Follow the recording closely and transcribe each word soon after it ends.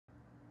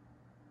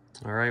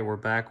All right, we're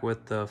back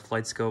with the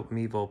Flightscope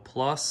MEVO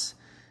Plus,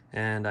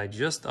 and I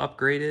just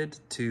upgraded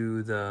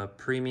to the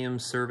premium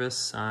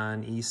service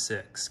on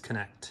E6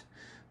 Connect.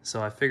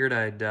 So I figured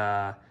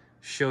I'd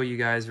show you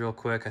guys real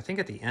quick. I think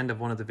at the end of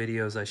one of the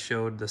videos I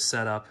showed the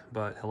setup,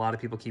 but a lot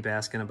of people keep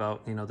asking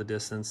about, you know, the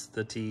distance,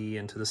 the tee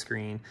into the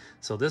screen.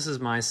 So this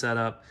is my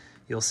setup.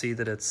 You'll see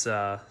that it's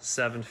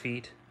 7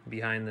 feet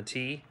behind the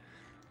tee,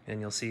 and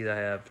you'll see that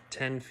I have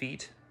 10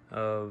 feet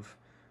of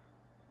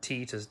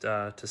tee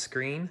to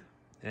screen.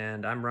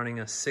 And I'm running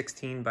a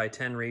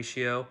 16:10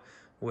 ratio,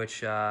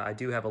 which I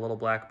do have a little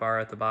black bar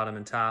at the bottom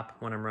and top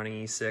when I'm running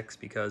E6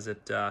 because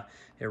it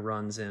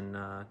runs in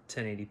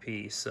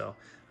 1080p. So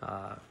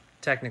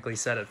technically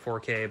set at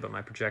 4K, but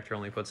my projector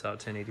only puts out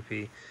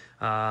 1080p.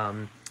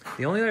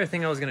 The only other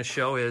thing I was going to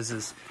show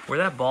is where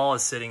that ball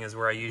is sitting is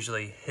where I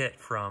usually hit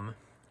from,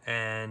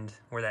 and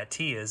where that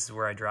tee is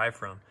where I drive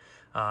from.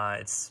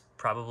 It's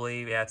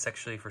probably, yeah, it's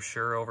actually for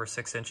sure over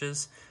 6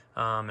 inches.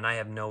 And I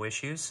have no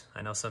issues.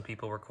 I know some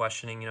people were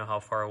questioning, you know,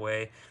 how far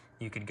away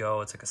you could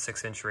go. It's like a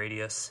 6-inch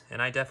radius,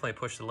 and I definitely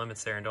push the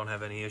limits there and don't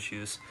have any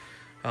issues.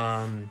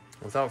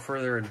 Without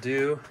further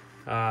ado,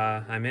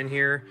 I'm in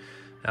here.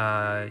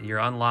 You're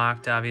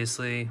unlocked,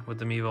 obviously, with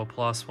the MEVO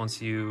Plus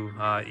once you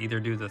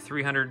either do the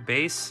 300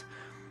 base,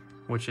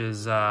 which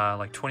is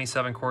like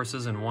 27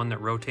 courses and one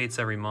that rotates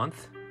every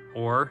month,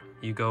 or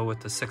you go with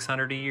the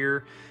 600 a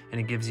year and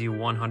it gives you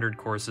 100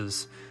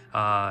 courses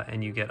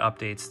and you get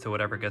updates to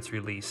whatever gets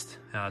released.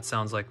 It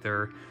sounds like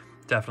they're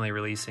definitely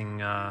releasing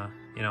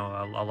you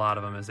know, a lot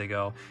of them as they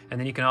go. And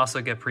then you can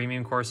also get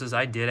premium courses.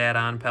 I did add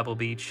on Pebble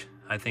Beach.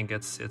 I think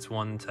it's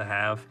one to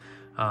have.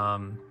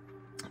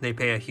 They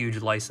pay a huge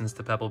license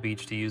to Pebble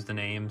Beach to use the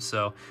name,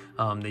 so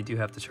they do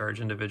have to charge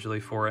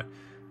individually for it.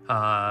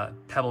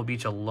 Pebble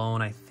Beach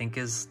alone I think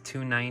is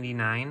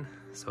 $2.99,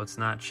 so it's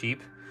not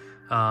cheap.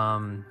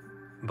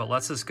 But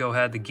let's just go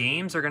ahead. The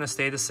games are going to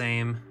stay the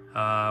same.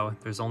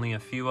 There's only a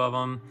few of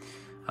them.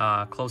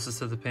 Closest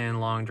to the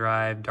pin, long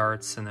drive,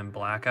 darts, and then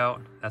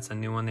blackout. That's a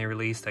new one they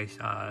released.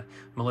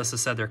 Melissa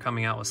said they're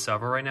coming out with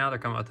several right now. They're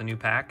coming out with a new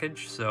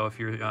package. So if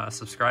you're a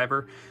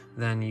subscriber,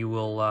 then you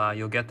will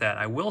you'll get that.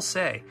 I will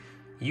say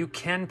you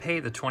can pay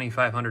the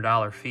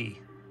 $2,500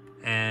 fee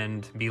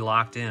and be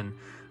locked in,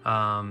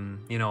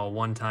 you know, a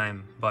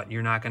one-time, but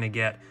you're not going to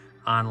get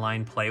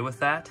online play with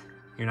that.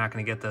 You're not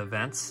going to get the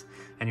events,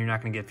 and you're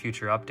not going to get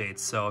future updates.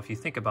 So if you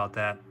think about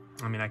that,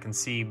 I mean, I can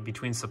see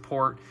between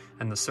support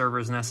and the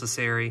servers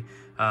necessary,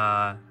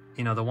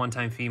 you know, the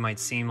one-time fee might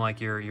seem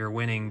like you're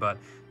winning, but,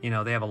 you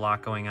know, they have a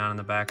lot going on in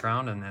the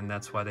background, and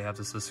that's why they have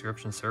the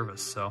subscription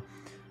service. So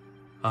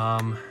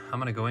I'm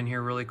going to go in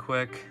here really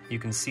quick. You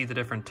can see the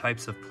different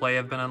types of play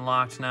have been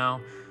unlocked now.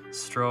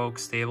 Stroke,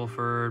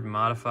 Stableford,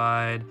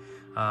 Modified,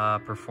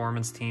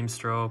 Performance Team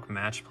Stroke,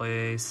 Match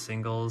Play,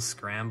 Singles,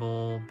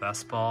 Scramble,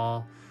 Best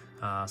Ball.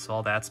 So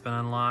all that's been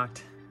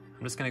unlocked.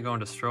 I'm just going to go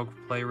into stroke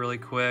play really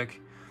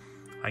quick.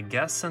 I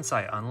guess since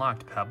I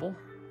unlocked Pebble,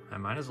 I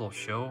might as well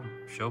show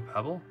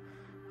Pebble,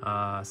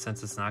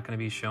 since it's not going to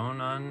be shown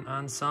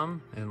on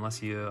some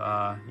unless you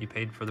you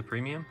paid for the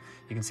premium.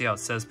 You can see how it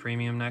says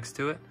premium next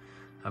to it.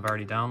 I've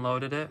already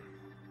downloaded it.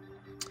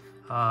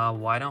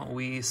 Why don't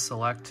we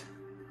select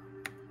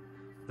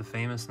the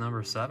famous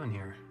number 7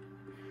 here?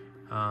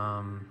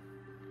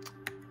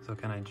 So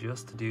can I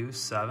just do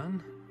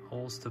 7?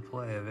 Holes to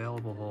play,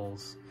 available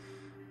holes.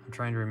 I'm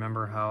trying to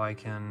remember how I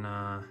can,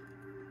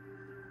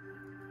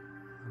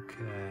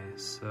 okay,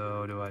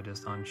 so do I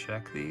just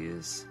uncheck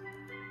these?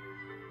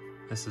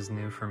 This is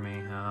new for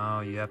me. Oh,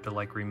 you have to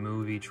like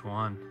remove each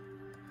one.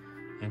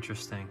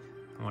 Interesting.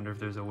 I wonder if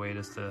there's a way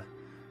just to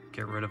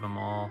get rid of them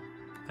all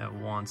at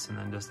once and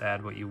then just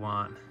add what you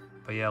want.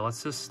 But yeah,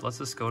 let's just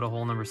go to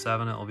hole number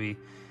 7. It'll be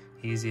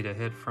easy to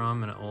hit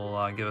from, and it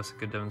will give us a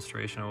good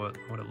demonstration of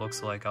what it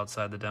looks like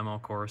outside the demo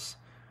course.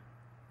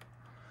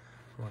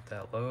 Let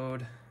that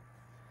load.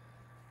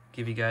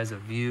 Give you guys a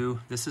view.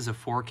 This is a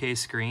 4K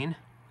screen.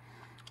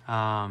 You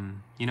know,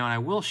 and I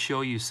will show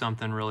you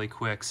something really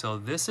quick. So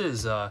this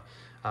is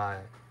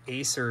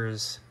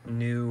Acer's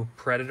new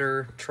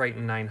Predator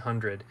Triton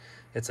 900.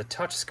 It's a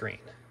touch screen.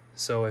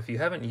 So if you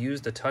haven't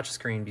used a touch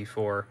screen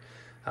before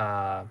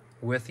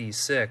with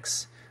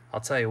E6, I'll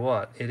tell you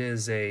what,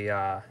 it's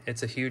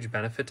a huge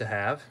benefit to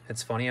have.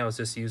 It's funny, I was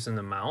just using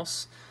the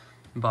mouse,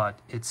 but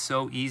it's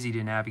so easy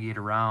to navigate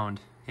around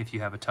if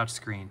you have a touch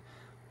screen.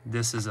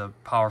 This is a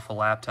powerful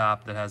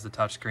laptop that has the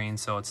touch screen,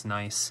 so it's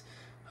nice.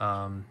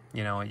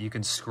 You know, you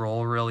can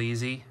scroll real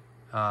easy.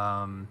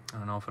 I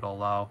don't know if it'll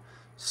allow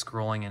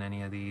scrolling in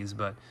any of these,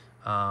 but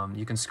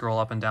you can scroll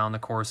up and down the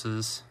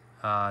courses.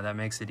 That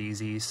makes it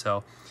easy.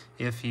 So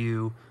if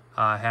you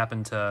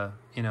happen to,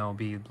 you know,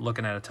 be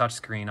looking at a touch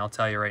screen, I'll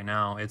tell you right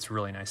now, it's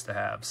really nice to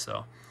have.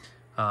 So,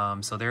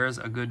 so there's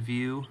a good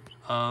view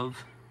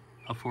of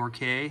a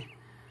 4K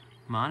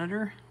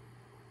monitor.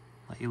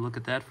 Let you look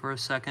at that for a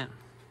second.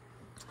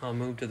 I'll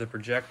move to the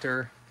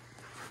projector.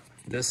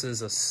 This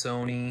is a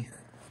Sony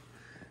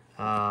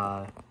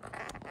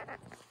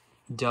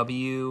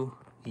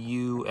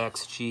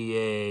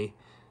WUXGA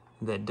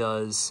that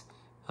does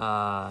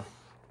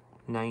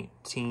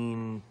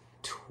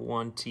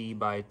 1920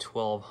 by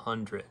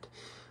 1200.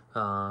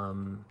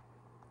 And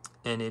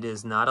it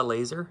is not a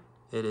laser.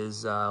 It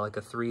is like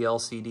a 3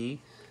 LCD.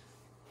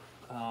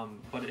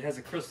 But it has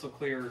a crystal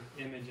clear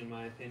image in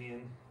my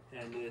opinion,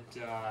 and it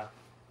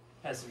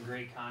has some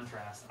great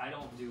contrast. I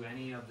don't do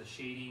any of the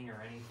shading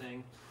or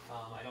anything.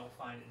 I don't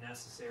find it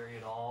necessary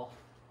at all.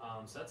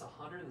 So that's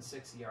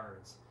 106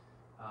 yards.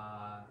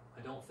 I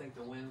don't think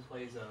the wind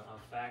plays a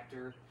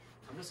factor.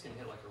 I'm just gonna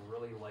hit like a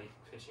really light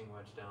pitching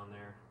wedge down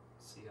there.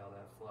 See how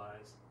that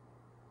flies.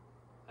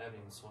 I haven't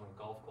even swung a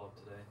golf club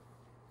today.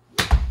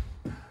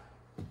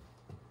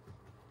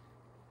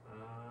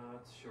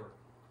 It's short.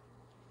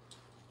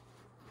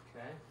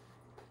 Okay.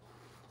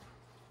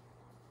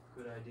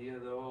 Good idea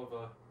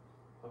though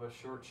of a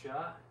short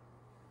shot.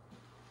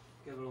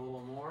 Give it a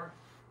little more.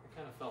 I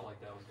kind of felt like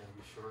that was going to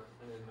be short.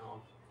 I didn't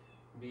know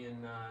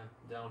being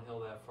downhill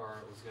that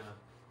far it was going to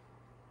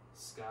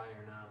sky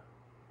or not.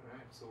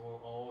 Alright, so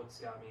oh, it's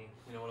got me.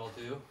 You know what I'll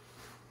do?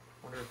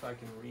 Wonder if I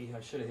can I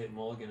should have hit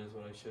mulligan is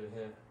what I should have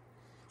hit.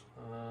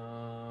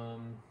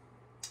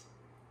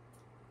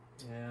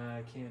 Yeah,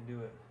 I can't do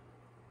it.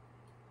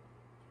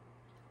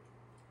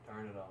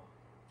 Darn it all.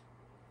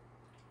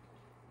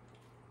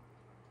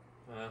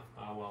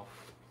 Oh well.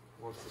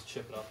 Let's just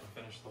chip it up and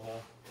finish the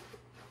hole.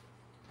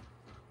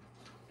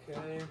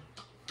 Okay.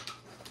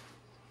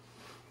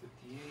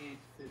 58,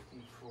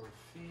 54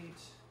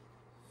 feet.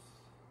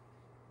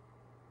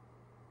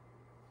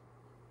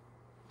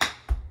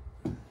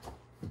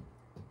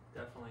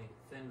 Definitely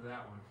thinned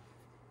that one.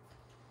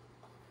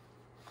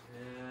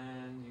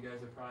 And you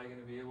guys are probably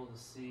going to be able to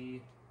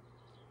see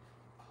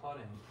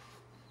putting.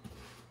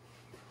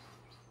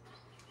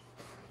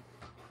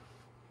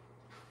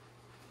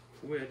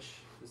 Which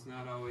is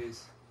not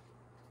always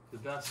the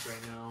best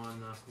right now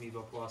on the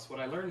MEVO Plus. What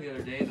I learned the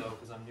other day though,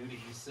 because I'm new to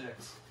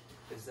E6,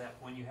 is that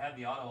when you have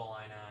the auto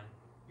align on,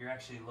 you're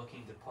actually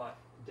looking to putt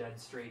dead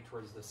straight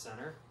towards the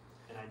center,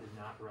 and I did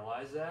not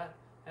realize that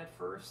at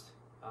first.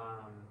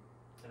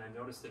 And I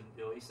noticed that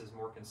at least is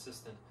more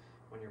consistent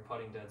when you're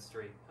putting dead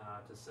straight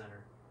to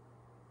center.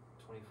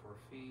 24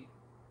 feet.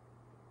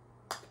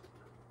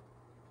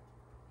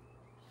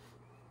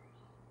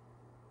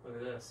 Look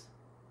at this.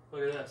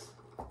 Look at this.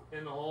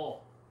 In the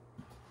hole.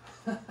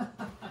 That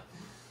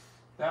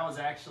was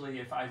actually,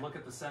 if I look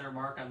at the center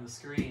mark on the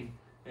screen,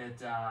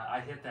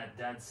 I hit that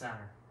dead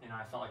center. You know,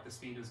 I felt like the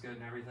speed was good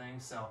and everything.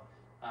 So,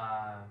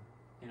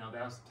 you know,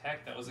 that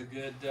was a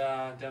good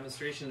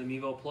demonstration of the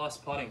MEVO Plus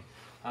putting.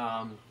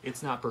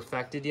 It's not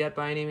perfected yet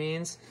by any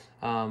means,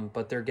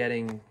 but they're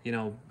getting, you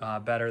know,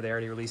 better. They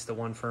already released the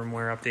one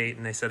firmware update,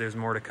 and they said there's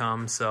more to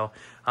come. So,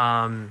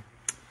 I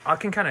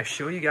can kind of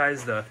show you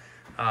guys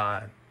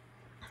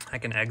I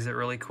can exit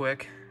really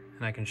quick,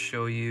 and I can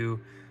show you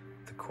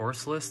the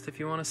course list if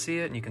you want to see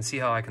it, and you can see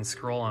how I can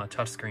scroll on a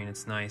touchscreen.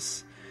 It's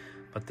nice.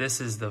 But this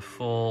is the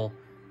full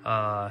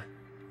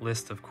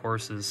list of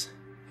courses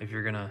if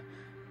you're gonna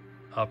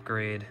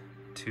upgrade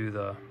to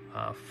the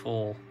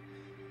full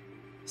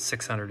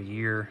 600 a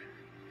year.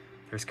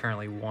 There's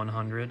currently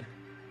 100.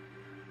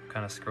 I'm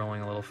kind of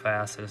scrolling a little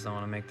fast. I just don't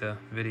want to make the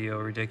video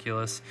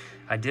ridiculous.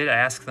 I did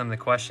ask them the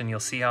question. You'll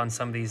see how in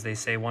some of these they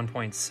say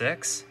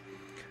 1.6,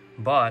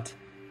 but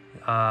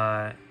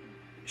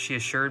she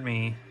assured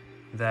me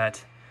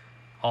that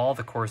all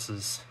the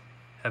courses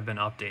have been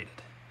updated.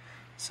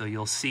 So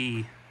you'll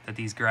see that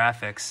these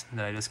graphics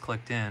that I just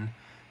clicked in,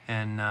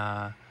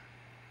 and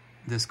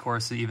this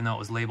course, even though it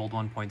was labeled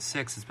 1.6,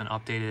 it's been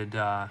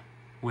updated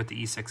with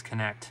the E6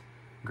 Connect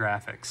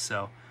graphics.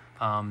 So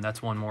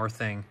that's one more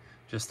thing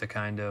just to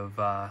kind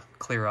of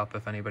clear up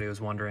if anybody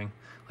was wondering.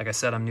 Like I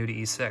said, I'm new to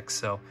E6,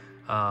 so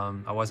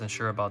I wasn't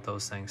sure about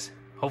those things.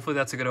 Hopefully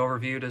that's a good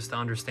overview just to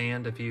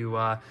understand. If you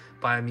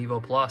buy a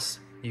MEVO Plus,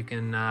 you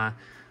can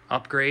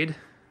upgrade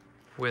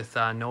with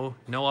no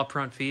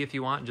upfront fee if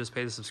you want, and just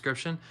pay the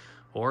subscription.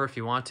 Or if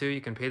you want to,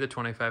 you can pay the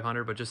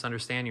 $2,500, but just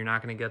understand you're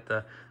not going to get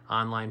the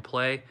online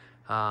play.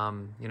 You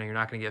know, you're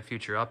not going to get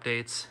future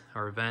updates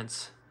or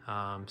events.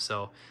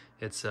 So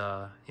it's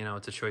you know,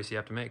 it's a choice you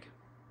have to make.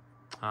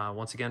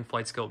 Once again,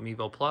 Flightscope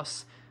MEVO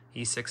Plus,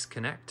 E6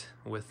 Connect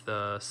with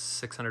the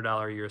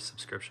 $600 a year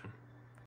subscription.